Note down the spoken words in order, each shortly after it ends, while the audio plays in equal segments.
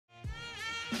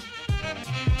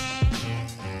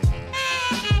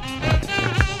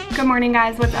Good morning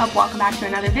guys, what's up? Welcome back to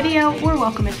another video, or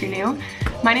welcome if you're new.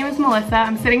 My name is Melissa.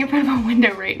 I'm sitting in front of a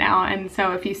window right now, and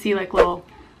so if you see like little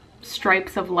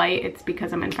stripes of light, it's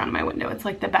because I'm in front of my window. It's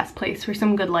like the best place for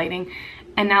some good lighting.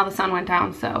 And now the sun went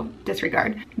down, so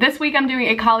disregard. This week I'm doing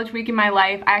a college week in my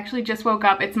life. I actually just woke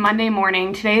up. It's Monday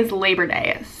morning. Today is Labor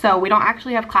Day, so we don't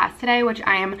actually have class today, which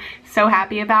I am so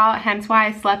happy about, hence why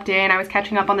I slept in. I was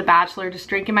catching up on The Bachelor, just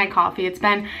drinking my coffee. It's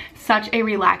been such a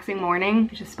relaxing morning.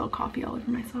 I just spilled coffee all over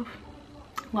myself.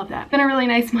 Love that. It's been a really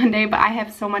nice Monday, but I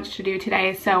have so much to do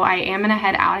today, so I am gonna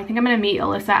head out. I think I'm gonna meet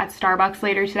Alyssa at Starbucks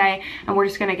later today, and we're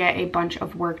just gonna get a bunch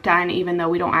of work done, even though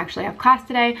we don't actually have class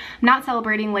today. I'm not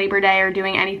celebrating Labor Day or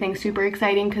doing anything super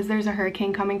exciting because there's a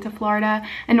hurricane coming to Florida,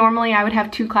 and normally I would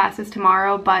have 2 classes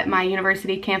tomorrow, but my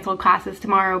university canceled classes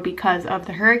tomorrow because of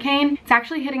the hurricane. It's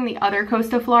actually hitting the other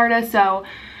coast of Florida, so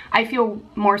I feel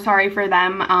more sorry for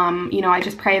them. You know, I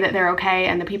just pray that they're okay,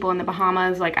 and the people in the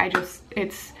Bahamas, like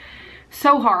it's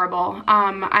so horrible.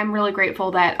 I'm really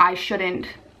grateful that I shouldn't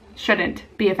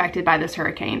be affected by this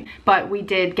hurricane, but we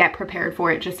did get prepared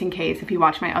for it just in case. If you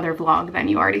watch my other vlog, then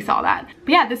you already saw that.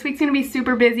 But yeah, this week's gonna be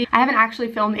super busy. I haven't actually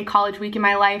filmed a college week in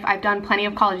my life. I've done plenty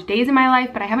of college days in my life,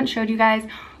 but I haven't showed you guys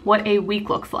what a week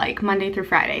looks like Monday through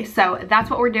Friday. So that's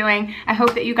what we're doing. I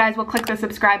hope that you guys will click the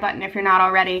subscribe button if you're not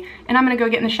already, and I'm gonna go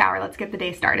get in the shower. Let's get the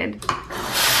day started.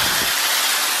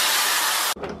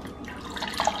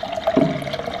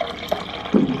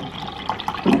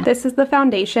 This is the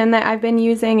foundation that I've been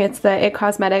using. It's the IT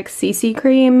Cosmetics CC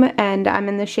cream, and I'm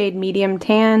in the shade medium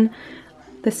tan.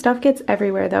 The stuff gets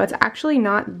everywhere though. It's actually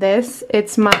not this,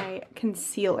 it's my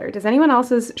concealer. Does anyone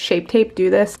else's Shape Tape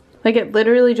do this? Like, it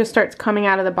literally just starts coming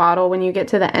out of the bottle when you get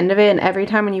to the end of it, and every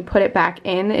time when you put it back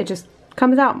in, it just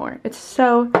comes out more. It's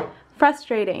so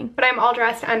frustrating. But I'm all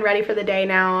dressed and ready for the day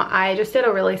now. I just did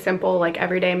a really simple like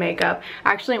everyday makeup.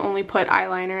 I actually only put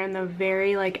eyeliner in the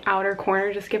very like outer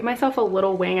corner, just give myself a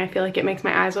little wing. I feel like it makes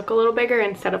my eyes look a little bigger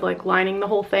instead of like lining the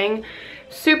whole thing.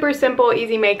 Super simple,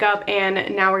 easy makeup,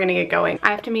 and now we're gonna get going.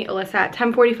 I have to meet Alyssa at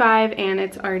 10:45 and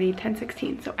it's already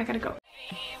 10:16, so I gotta go.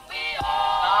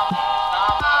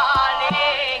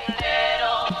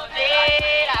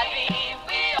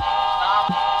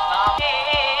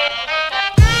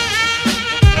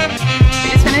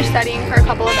 Studying for a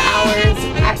couple of hours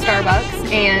at Starbucks,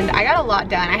 and I got a lot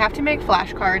done. I have to make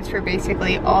flashcards for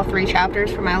basically all 3 chapters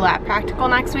for my lab practical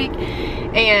next week,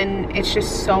 and it's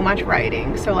just so much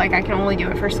writing, so like I can only do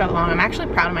it for so long. I'm actually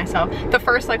proud of myself. The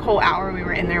first like whole hour we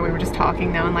were in there, we were just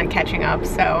talking though and like catching up,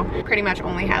 so pretty much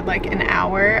only had like an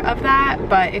hour of that,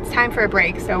 but it's time for a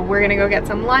break, so we're gonna go get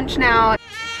some lunch now.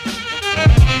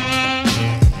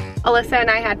 Alyssa and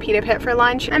I had pita pit for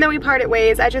lunch, and then we parted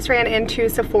ways. I just ran into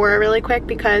Sephora really quick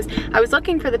because I was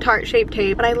looking for the Tarte Shape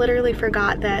Tape, but I literally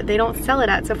forgot that they don't sell it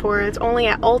at Sephora. It's only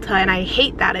at Ulta, and I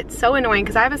hate that. It's so annoying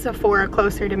because I have a Sephora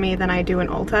closer to me than I do an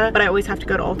Ulta, but I always have to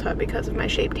go to Ulta because of my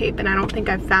Shape Tape, and I don't think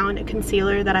I've found a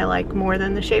concealer that I like more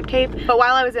than the Shape Tape. But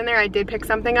while I was in there, I did pick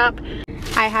something up.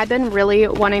 I had been really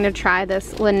wanting to try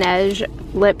this Laneige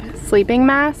lip sleeping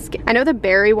mask. I know the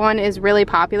berry one is really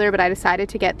popular, but I decided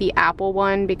to get the apple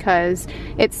one because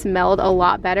it smelled a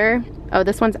lot better. Oh,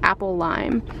 this one's apple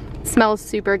lime. It smells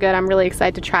super good. I'm really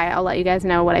excited to try it. I'll let you guys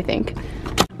know what I think.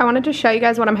 I wanted to show you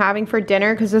guys what I'm having for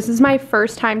dinner because this is my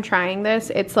first time trying this.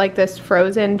 It's like this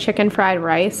frozen chicken fried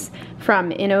rice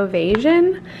from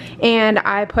Innovation, and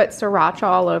I put sriracha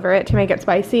all over it to make it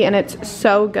spicy, and it's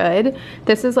so good.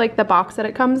 This is like the box that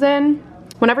it comes in.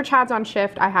 Whenever Chad's on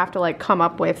shift, I have to like come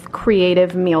up with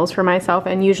creative meals for myself,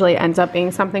 and usually it ends up being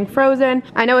something frozen.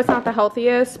 I know it's not the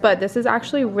healthiest, but this is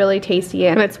actually really tasty,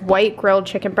 and it's white grilled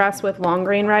chicken breast with long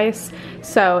grain rice,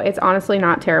 so it's honestly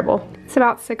not terrible. It's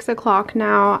about 6 o'clock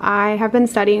now. I have been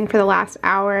studying for the last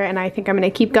hour, and I think I'm gonna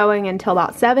keep going until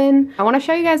about 7. I wanna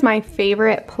show you guys my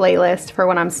favorite playlist for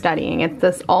when I'm studying. It's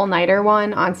this all-nighter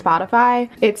one on Spotify.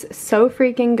 It's so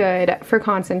freaking good for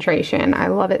concentration. I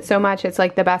love it so much. It's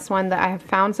like the best one that I have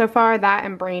found so far. That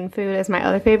and Brain Food is my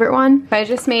other favorite one. But I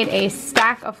just made a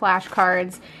stack of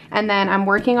flashcards, and then I'm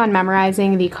working on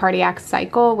memorizing the cardiac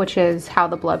cycle, which is how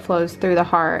the blood flows through the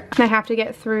heart. And I have to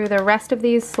get through the rest of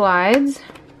these slides,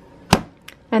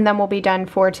 and then we'll be done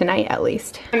for tonight at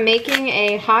least. I'm making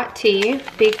a hot tea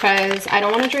because I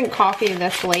don't want to drink coffee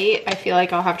this late. I feel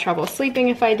like I'll have trouble sleeping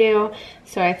if I do.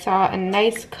 So I thought a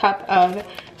nice cup of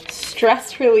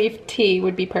stress relief tea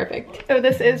would be perfect. So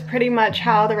this is pretty much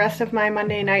how the rest of my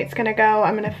Monday night's gonna go.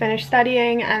 I'm gonna finish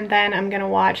studying, and then I'm gonna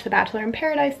watch The Bachelor in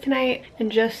Paradise tonight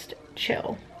and just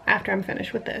chill after I'm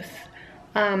finished with this.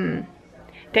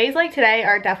 Days like today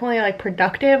are definitely like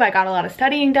productive. I got a lot of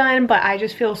studying done, but I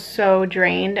just feel so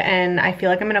drained and I feel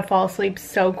like I'm gonna fall asleep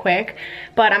so quick.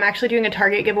 But I'm actually doing a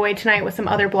Target giveaway tonight with some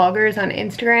other bloggers on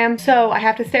Instagram. So I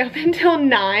have to stay up until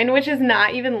 9, which is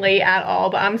not even late at all,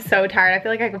 but I'm so tired. I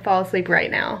feel like I could fall asleep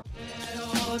right now.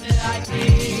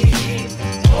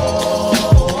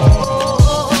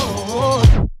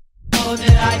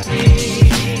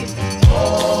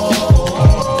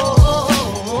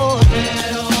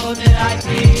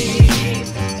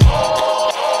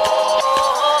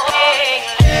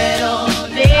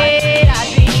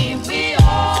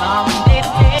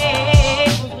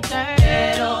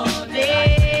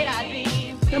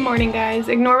 Guys,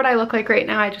 ignore what I look like right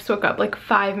now. I just woke up like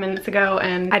 5 minutes ago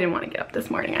and I didn't want to get up this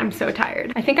morning. I'm so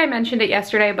tired. I think I mentioned it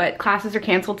yesterday, but classes are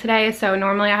canceled today. So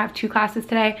normally I have 2 classes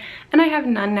today and I have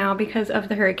none now because of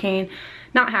the hurricane.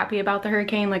 Not happy about the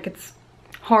hurricane, like it's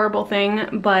a horrible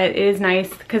thing, but it is nice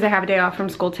because I have a day off from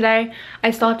school today.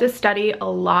 I still have to study a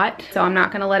lot, so I'm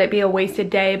not gonna let it be a wasted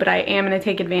day, but I am gonna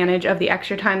take advantage of the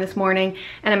extra time this morning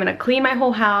and I'm gonna clean my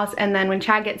whole house, and then when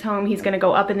Chad gets home, he's gonna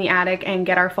go up in the attic and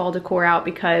get our fall decor out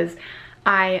because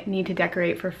I need to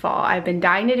decorate for fall. I've been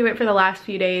dying to do it for the last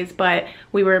few days, but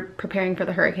we were preparing for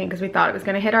the hurricane because we thought it was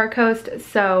gonna hit our coast,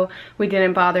 so we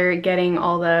didn't bother getting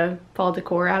all the fall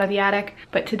decor out of the attic.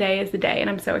 But today is the day and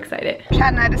I'm so excited.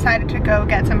 Chad and I decided to go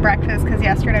get some breakfast because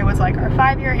yesterday was like our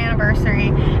 5-year anniversary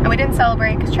and we didn't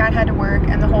celebrate because Chad had to work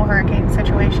and the whole hurricane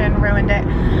situation ruined it.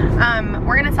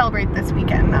 We're gonna celebrate this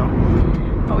weekend though.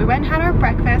 But we went and had our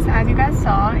breakfast, as you guys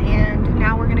saw, and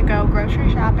now we're gonna go grocery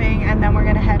shopping and then we're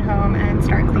gonna head home and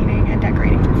start cleaning and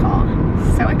decorating for fall.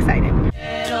 So excited.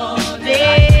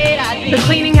 The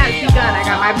cleaning has begun. I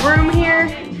got my broom here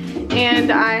and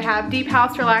I have Deep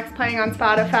House Relax playing on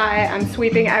Spotify. I'm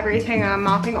sweeping everything. I'm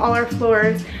mopping all our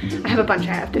floors. I have a bunch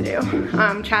I have to do.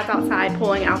 Chad's outside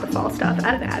pulling out the fall stuff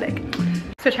out of the attic.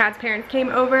 So Chad's parents came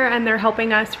over and they're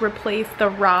helping us replace the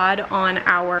rod on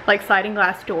our like sliding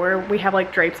glass door. We have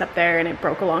like drapes up there and it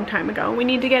broke a long time ago. We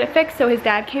need to get it fixed, so his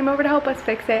dad came over to help us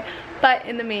fix it. But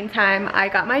in the meantime, I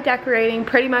got my decorating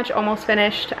pretty much almost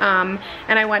finished, and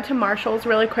I went to Marshall's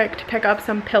really quick to pick up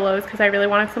some pillows because I really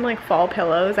wanted some like fall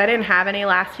pillows. I didn't have any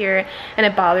last year and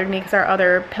it bothered me because our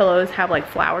other pillows have like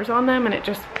flowers on them and it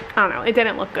just, I don't know, it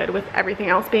didn't look good with everything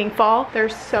else being fall. They're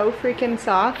so freaking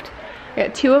soft. I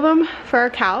got 2 of them for our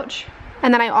couch.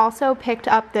 And then I also picked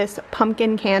up this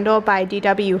pumpkin candle by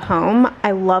DW Home.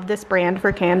 I love this brand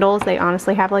for candles. They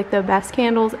honestly have like the best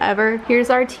candles ever. Here's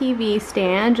our TV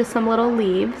stand, just some little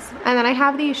leaves. And then I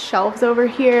have these shelves over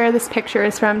here. This picture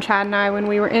is from Chad and I when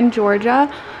we were in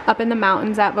Georgia, up in the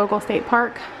mountains at Vogel State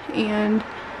Park. And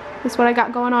this is what I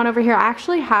got going on over here. I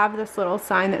actually have this little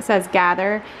sign that says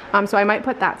gather. So I might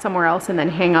put that somewhere else and then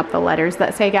hang up the letters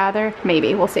that say gather.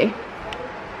 Maybe, we'll see.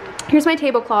 Here's my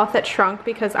tablecloth that shrunk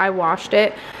because I washed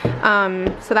it,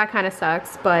 so that kind of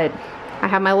sucks, but I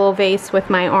have my little vase with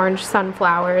my orange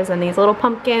sunflowers and these little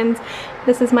pumpkins.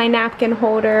 This is my napkin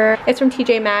holder. It's from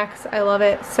TJ Maxx. I love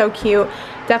it, so cute.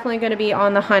 Definitely going to be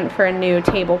on the hunt for a new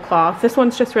tablecloth. This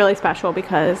one's just really special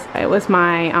because it was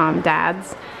my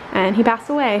dad's and he passed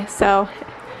away, so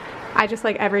I just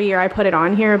like every year I put it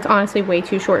on here. It's honestly way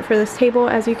too short for this table,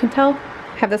 as you can tell.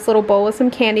 Have this little bowl with some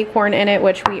candy corn in it,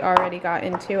 which we already got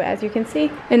into, as you can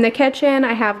see. In the kitchen,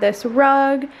 I have this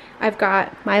rug. I've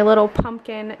got my little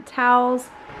pumpkin towels.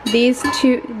 These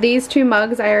two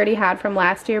mugs I already had from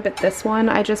last year, but this one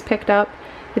I just picked up.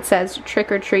 It says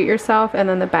trick or treat yourself, and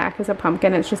then the back is a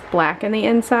pumpkin. It's just black in the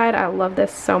inside. I love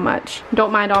this so much.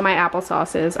 Don't mind all my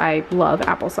applesauces. I love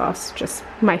applesauce, just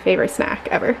my favorite snack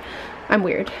ever. I'm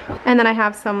weird. And then I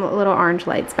have some little orange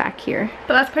lights back here.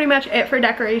 But that's pretty much it for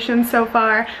decorations so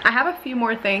far. I have a few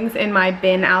more things in my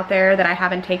bin out there that I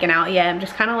haven't taken out yet. I'm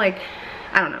just kind of like,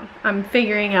 I don't know. I'm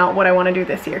figuring out what I want to do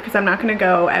this year because I'm not going to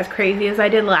go as crazy as I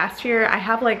did last year. I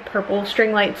have like purple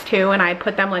string lights too, and I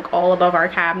put them like all above our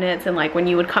cabinets, and like when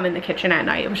you would come in the kitchen at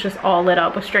night, it was just all lit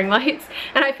up with string lights,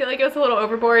 and I feel like it was a little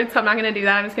overboard, so I'm not going to do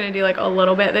that. I'm just going to do like a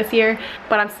little bit this year,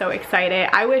 but I'm so excited.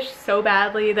 I wish so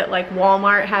badly that like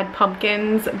Walmart had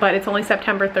pumpkins, but it's only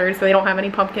September 3rd, so they don't have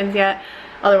any pumpkins yet.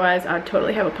 Otherwise, I'd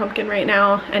totally have a pumpkin right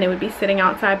now and it would be sitting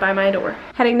outside by my door.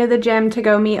 Heading to the gym to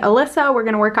go meet Alyssa. We're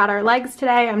gonna work out our legs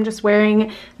today. I'm just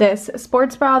wearing this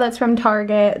sports bra that's from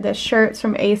Target, this shirt's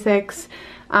from ASICS.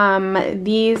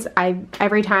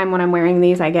 Every time when I'm wearing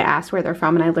these, I get asked where they're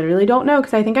from and I literally don't know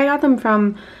because I think I got them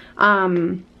from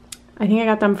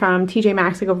TJ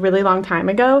Maxx like a really long time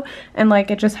ago, and like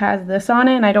it just has this on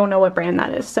it and I don't know what brand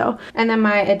that is. So, and then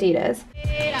my Adidas.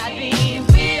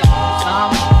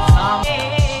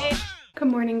 Good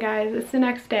morning, guys. It's the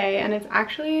next day and it's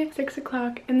actually 6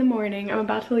 o'clock in the morning. I'm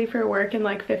about to leave for work in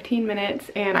like 15 minutes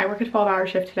and I work a 12-hour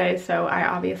shift today, so I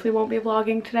obviously won't be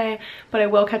vlogging today, but I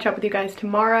will catch up with you guys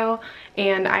tomorrow.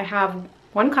 And I have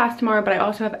one class tomorrow, but I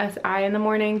also have SI in the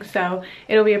morning, so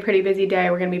it'll be a pretty busy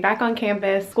day. We're gonna be back on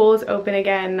campus. School is open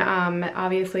again.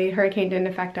 Obviously, hurricane didn't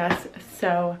affect us,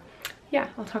 so yeah,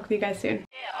 I'll talk with you guys soon.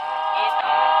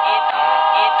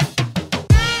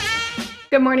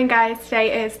 Good morning, guys.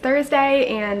 Today is Thursday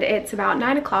and it's about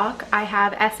 9 o'clock. I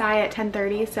have SI at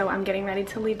 10:30, so I'm getting ready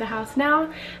to leave the house now.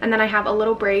 And then I have a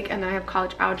little break and then I have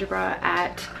college algebra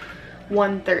at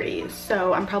 1:30.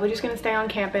 So I'm probably just gonna stay on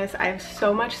campus. I have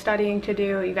so much studying to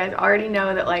do. You guys already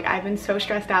know that like I've been so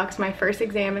stressed out because my first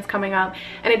exam is coming up,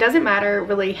 and it doesn't matter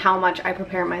really how much I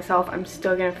prepare myself. I'm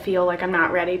still gonna feel like I'm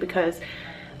not ready because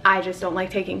I just don't like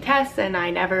taking tests and I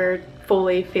never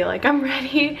fully feel like I'm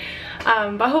ready.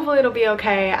 But hopefully it'll be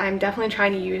okay. I'm definitely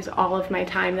trying to use all of my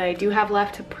time that I do have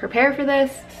left to prepare for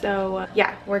this. So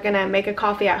yeah, we're gonna make a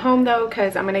coffee at home though,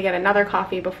 because I'm gonna get another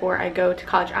coffee before I go to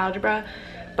college algebra,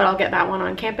 but I'll get that one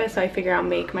on campus, so I figure I'll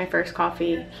make my first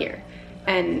coffee here.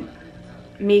 And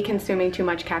me consuming too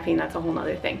much caffeine, that's a whole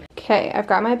nother thing. Okay, I've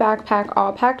got my backpack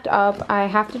all packed up. I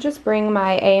have to just bring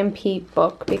my A&P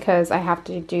book because I have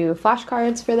to do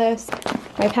flashcards for this.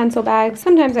 My pencil bag.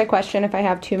 Sometimes I question if I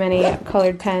have too many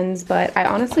colored pens, but I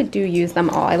honestly do use them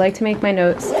all. I like to make my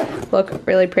notes look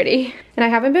really pretty. And I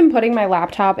haven't been putting my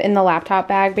laptop in the laptop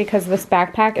bag because this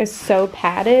backpack is so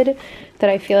padded that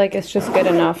I feel like it's just good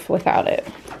enough without it.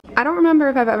 I don't remember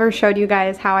if I've ever showed you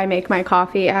guys how I make my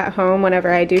coffee at home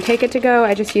whenever I do take it to go.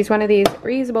 I just use one of these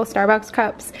reusable Starbucks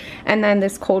cups and then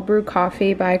this cold brew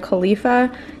coffee by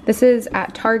Khalifa. This is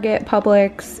at Target,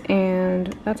 Publix,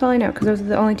 and that's all I know because those are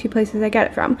the only two places I get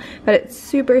it from. But it's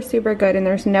super, super good and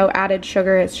there's no added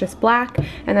sugar, it's just black.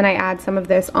 And then I add some of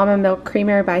this almond milk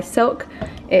creamer by Silk.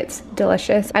 It's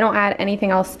delicious. I don't add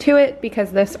anything else to it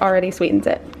because this already sweetens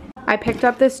it. I picked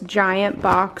up this giant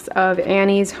box of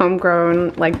Annie's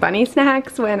homegrown like bunny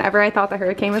snacks whenever I thought the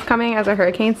hurricane was coming as a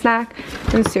hurricane snack,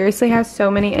 and seriously has so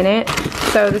many in it.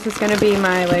 So this is gonna be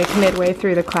my like midway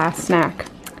through the class snack,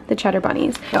 the cheddar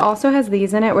bunnies. It also has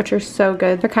these in it, which are so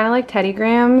good. They're kind of like Teddy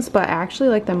Grahams, but I actually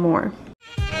like them more.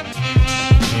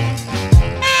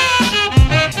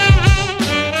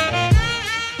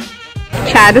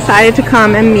 Chad decided to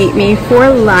come and meet me for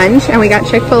lunch, and we got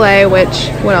Chick-fil-A, which,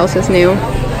 what else is new?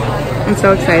 I'm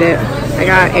so excited. I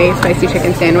got a spicy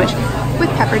chicken sandwich with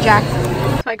pepper jack.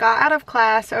 So I got out of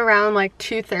class around like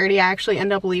 2:30. I actually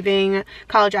ended up leaving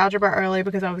college algebra early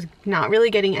because I was not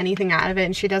really getting anything out of it,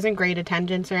 and she doesn't grade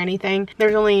attendance or anything.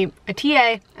 There's only a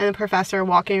TA and a professor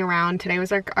walking around. Today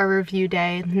was like our review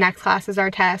day. Next class is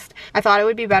our test. I thought it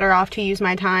would be better off to use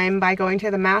my time by going to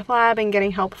the math lab and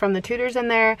getting help from the tutors in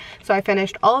there. So I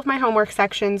finished all of my homework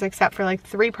sections except for like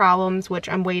 3 problems, which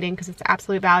I'm waiting because it's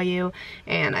absolute value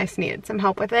and I just needed some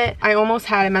help with it. I almost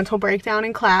had a mental breakdown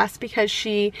in class because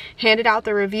she handed out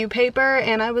the review paper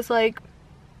and I was like,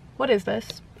 what is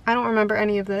this? I don't remember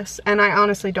any of this. And I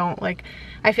honestly don't. Like,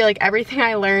 I feel like everything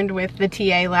I learned with the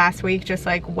TA last week just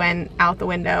like went out the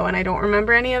window and I don't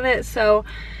remember any of it. So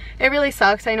it really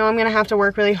sucks. I know I'm gonna have to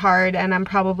work really hard and I'm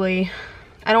probably,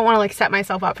 I don't want to like set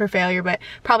myself up for failure, but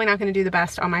probably not gonna do the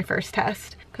best on my first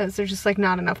test because there's just like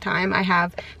not enough time. I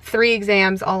have 3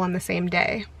 exams all on the same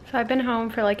day. So I've been home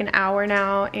for like an hour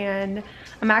now and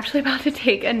I'm actually about to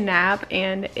take a nap,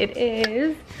 and it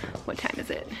is, what time is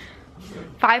it?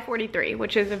 5:43,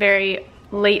 which is a very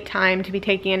late time to be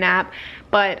taking a nap,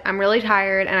 but I'm really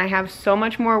tired and I have so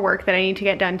much more work that I need to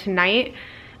get done tonight.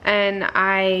 And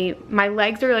my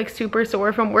legs are like super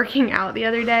sore from working out the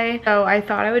other day. So I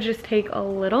thought I would just take a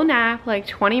little nap, like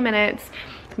 20 minutes.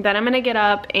 Then I'm gonna get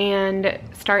up and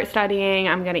start studying.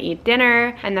 I'm gonna eat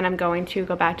dinner and then I'm going to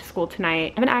go back to school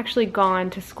tonight. I haven't actually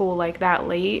gone to school like that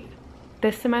late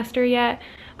this semester yet,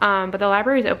 but the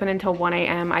library is open until 1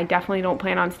 a.m. I definitely don't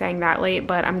plan on staying that late,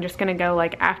 but I'm just gonna go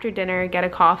like after dinner, get a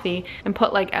coffee and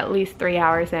put like at least 3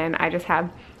 hours in. I just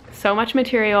have so much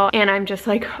material and I'm just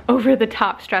like over the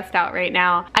top stressed out right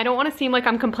now. I don't want to seem like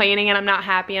I'm complaining and I'm not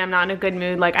happy and I'm not in a good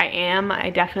mood. Like I am, I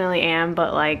definitely am,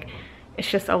 but like it's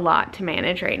just a lot to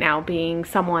manage right now being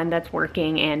someone that's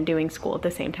working and doing school at the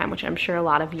same time, which I'm sure a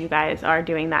lot of you guys are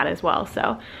doing that as well.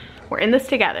 So we're in this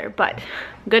together, but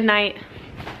good night.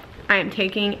 I am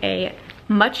taking a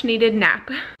much needed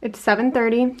nap. It's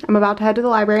 7:30. I'm about to head to the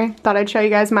library. Thought I'd show you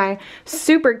guys my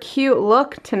super cute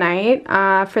look tonight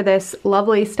for this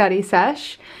lovely study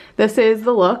sesh. This is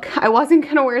the look. I wasn't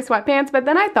gonna wear sweatpants, but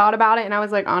then I thought about it and I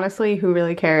was like, honestly, who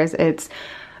really cares? It's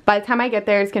by the time I get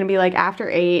there, it's gonna be like after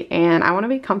 8 and I wanna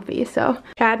be comfy, so.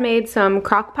 Chad made some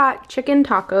crock pot chicken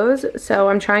tacos, so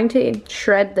I'm trying to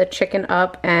shred the chicken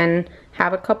up and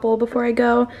have a couple before I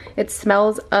go. It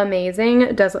smells amazing.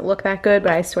 It doesn't look that good,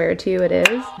 but I swear to you it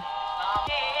is.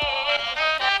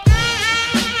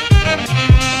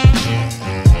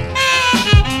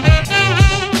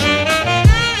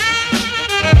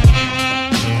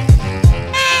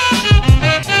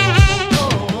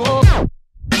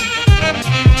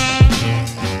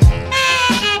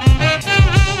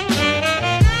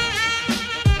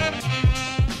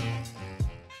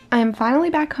 I'm finally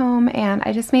back home and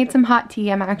I just made some hot tea.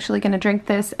 I'm actually gonna drink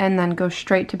this and then go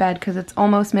straight to bed because it's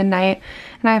almost midnight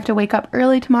and I have to wake up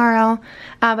early tomorrow.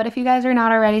 But if you guys are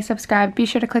not already subscribed, be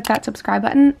sure to click that subscribe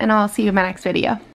button and I'll see you in my next video.